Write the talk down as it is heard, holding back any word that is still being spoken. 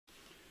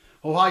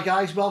Oh hi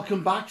guys,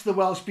 welcome back to the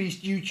Welsh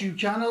Beast YouTube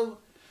channel.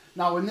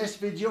 Now in this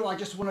video I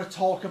just want to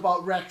talk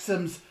about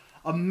Wrexham's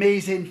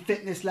amazing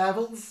fitness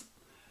levels.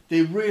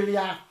 They really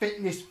are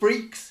fitness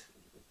freaks.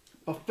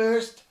 But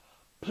first,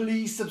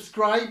 please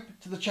subscribe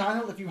to the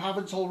channel if you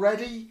haven't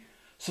already.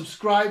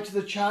 Subscribe to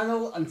the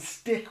channel and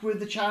stick with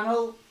the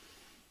channel.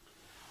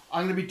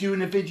 I'm going to be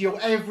doing a video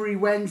every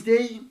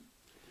Wednesday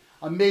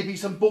and maybe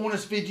some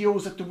bonus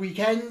videos at the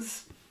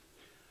weekends.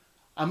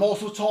 I'm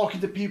also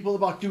talking to people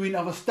about doing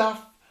other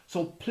stuff.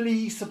 So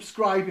please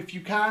subscribe if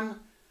you can.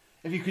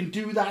 If you can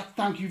do that,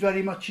 thank you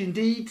very much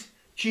indeed.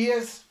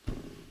 Cheers.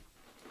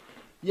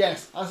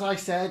 Yes, as I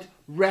said,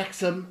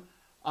 Wrexham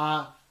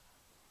are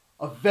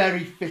a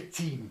very fit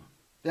team.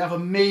 They have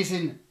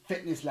amazing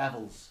fitness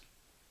levels.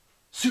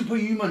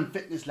 Superhuman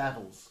fitness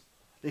levels.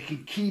 They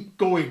can keep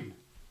going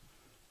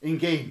in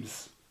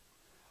games.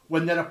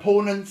 When their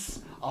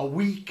opponents are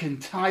weak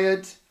and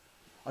tired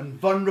and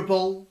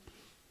vulnerable,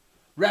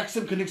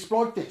 Wrexham can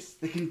exploit this.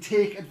 They can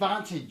take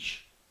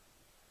advantage.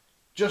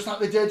 Just like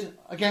they did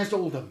against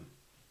Oldham.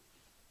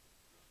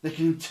 They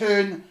can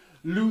turn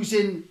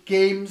losing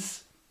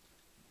games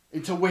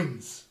into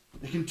wins.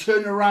 They can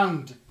turn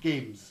around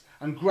games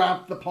and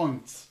grab the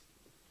points.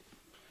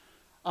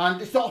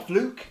 And it's not a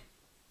fluke.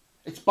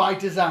 It's by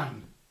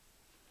design.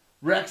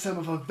 Wrexham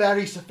have a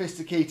very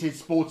sophisticated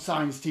sports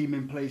science team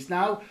in place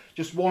now.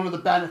 Just one of the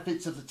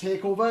benefits of the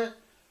takeover.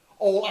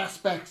 All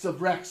aspects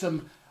of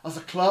Wrexham as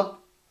a club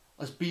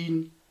has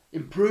been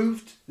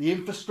improved. The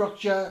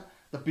infrastructure,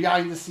 the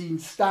behind the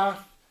scenes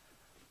staff,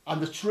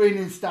 and the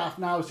training staff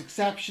now is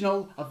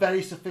exceptional. A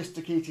very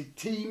sophisticated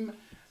team.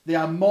 They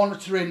are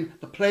monitoring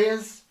the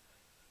players,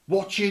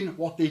 watching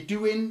what they're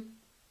doing.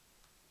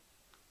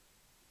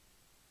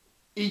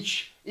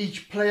 Each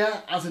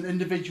player has an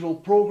individual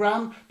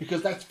program,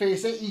 because let's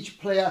face it, each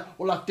player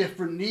will have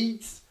different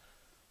needs,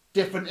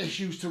 different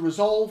issues to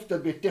resolve.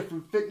 There'll be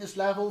different fitness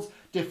levels,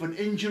 different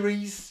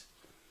injuries,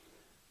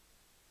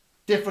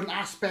 different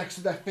aspects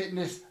of their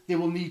fitness they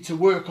will need to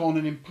work on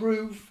and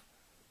improve.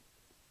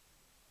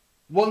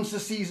 Once the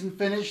season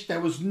finished, there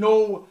was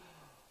no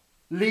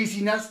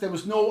laziness, there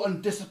was no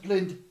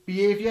undisciplined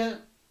behaviour.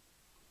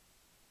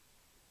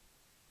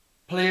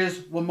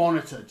 Players were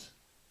monitored.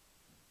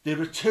 They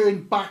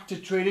returned back to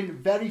training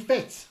very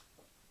fit.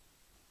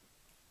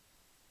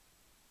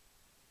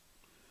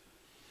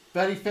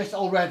 Very fit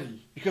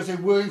already, because they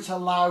weren't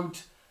allowed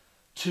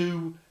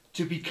to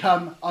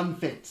become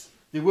unfit.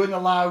 They weren't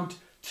allowed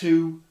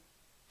to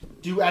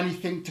do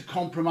anything to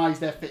compromise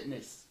their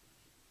fitness.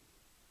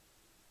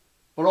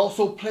 But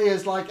also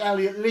players like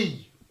Elliot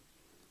Lee,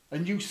 a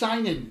new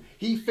signing.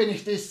 He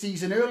finished his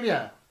season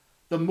earlier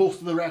than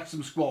most of the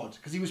Wrexham squad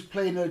because he was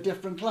playing at a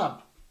different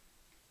club.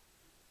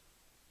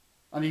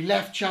 And he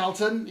left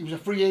Charlton, he was a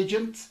free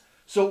agent,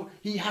 so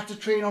he had to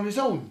train on his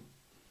own.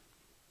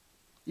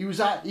 He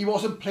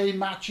wasn't playing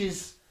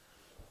matches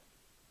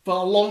for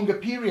a longer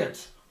period.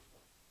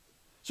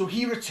 So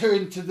he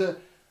returned to the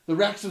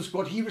Wrexham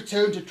squad, he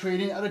returned to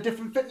training at a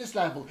different fitness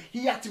level.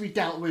 He had to be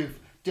dealt with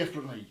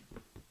differently.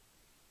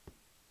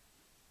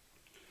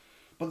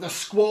 But the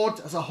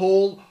squad as a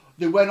whole,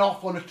 they went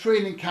off on a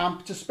training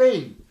camp to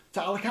Spain,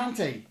 to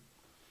Alicante.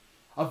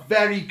 A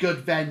very good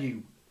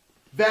venue.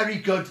 Very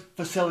good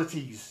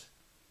facilities.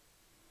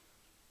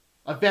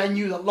 A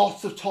venue that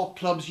lots of top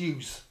clubs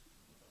use.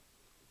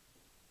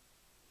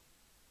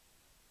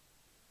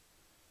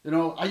 You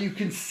know, and you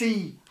can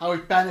see how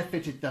it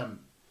benefited them.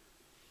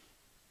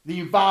 The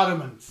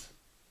environment,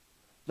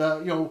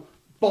 the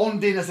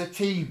bonding as a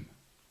team,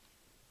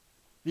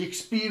 the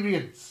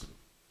experience.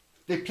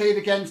 They played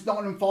against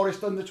Nottingham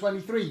Forest under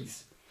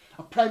 23s,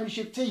 a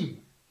Premiership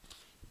team.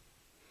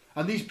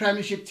 And these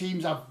Premiership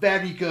teams are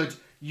very good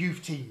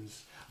youth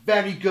teams,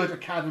 very good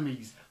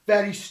academies,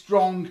 very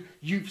strong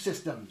youth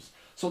systems.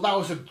 So that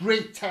was a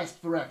great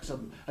test for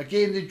Wrexham.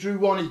 Again, they drew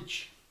one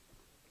each.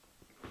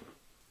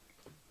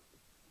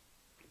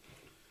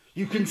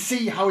 You can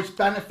see how it's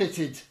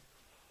benefited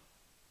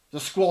the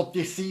squad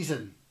this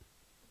season.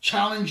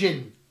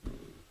 Challenging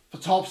for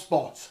top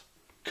spots.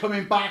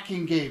 Coming back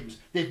in games.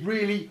 They've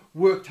really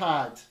worked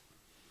hard.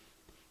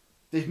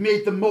 They've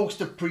made the most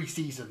of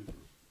pre-season.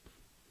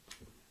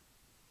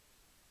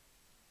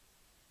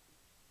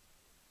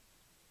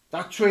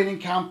 That training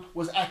camp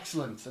was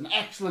excellent. An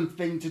excellent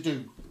thing to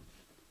do.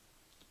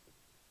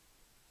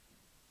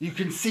 You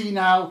can see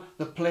now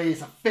the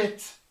players are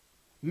fit.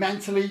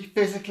 Mentally,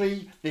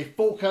 physically. They're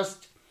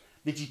focused.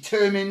 They're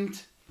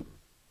determined.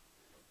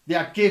 They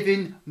are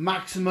giving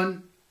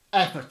maximum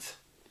effort.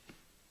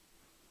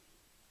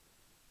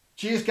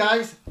 Cheers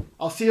guys,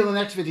 I'll see you in the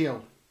next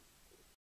video.